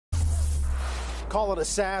Call it a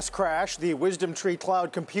SaaS crash. The Wisdom Tree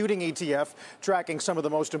Cloud Computing ETF, tracking some of the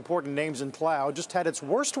most important names in cloud, just had its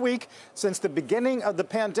worst week since the beginning of the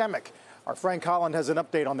pandemic. Our Frank Holland has an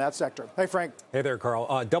update on that sector. Hey, Frank. Hey there,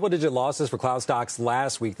 Carl. Double-digit losses for cloud stocks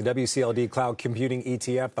last week. The WCLD Cloud Computing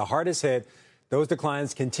ETF, the hardest hit. Those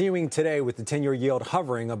declines continuing today with the 10-year yield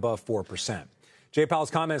hovering above 4%. Jay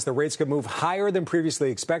Powell's comments that rates could move higher than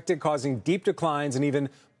previously expected, causing deep declines in even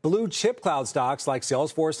blue-chip cloud stocks like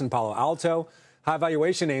Salesforce and Palo Alto. High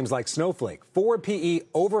valuation names like Snowflake, forward PE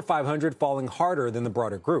over 500, falling harder than the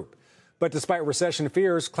broader group. But despite recession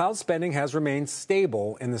fears, cloud spending has remained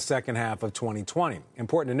stable in the second half of 2020.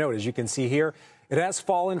 Important to note, as you can see here, it has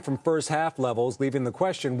fallen from first half levels, leaving the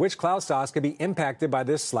question which cloud stocks could be impacted by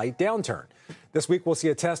this slight downturn. This week, we'll see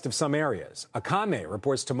a test of some areas. Akame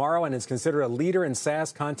reports tomorrow and is considered a leader in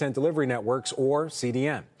SaaS content delivery networks, or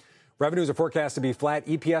CDN. Revenues are forecast to be flat,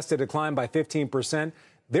 EPS to decline by 15%.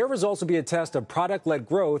 Their results will be a test of product-led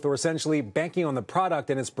growth, or essentially banking on the product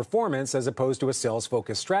and its performance as opposed to a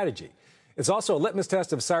sales-focused strategy. It's also a litmus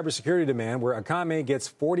test of cybersecurity demand, where Akame gets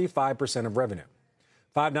 45% of revenue.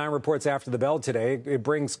 Five9 reports after the bell today. It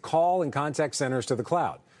brings call and contact centers to the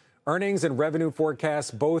cloud. Earnings and revenue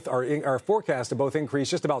forecasts both are forecast to both increase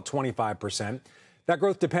just about 25%. That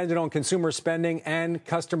growth depended on consumer spending and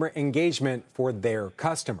customer engagement for their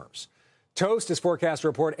customers. Toast is forecast to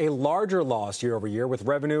report a larger loss year over year with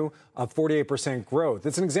revenue of 48% growth.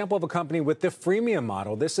 It's an example of a company with the freemium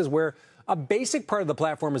model. This is where a basic part of the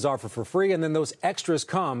platform is offered for free, and then those extras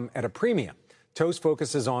come at a premium. Toast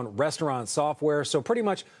focuses on restaurant software, so pretty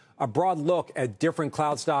much a broad look at different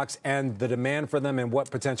cloud stocks and the demand for them and what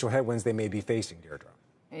potential headwinds they may be facing, Deirdre.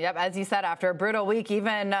 Yep, as you said, after a brutal week,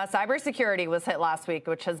 even cybersecurity was hit last week,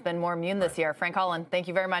 which has been more immune this year. Frank Holland, thank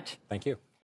you very much. Thank you.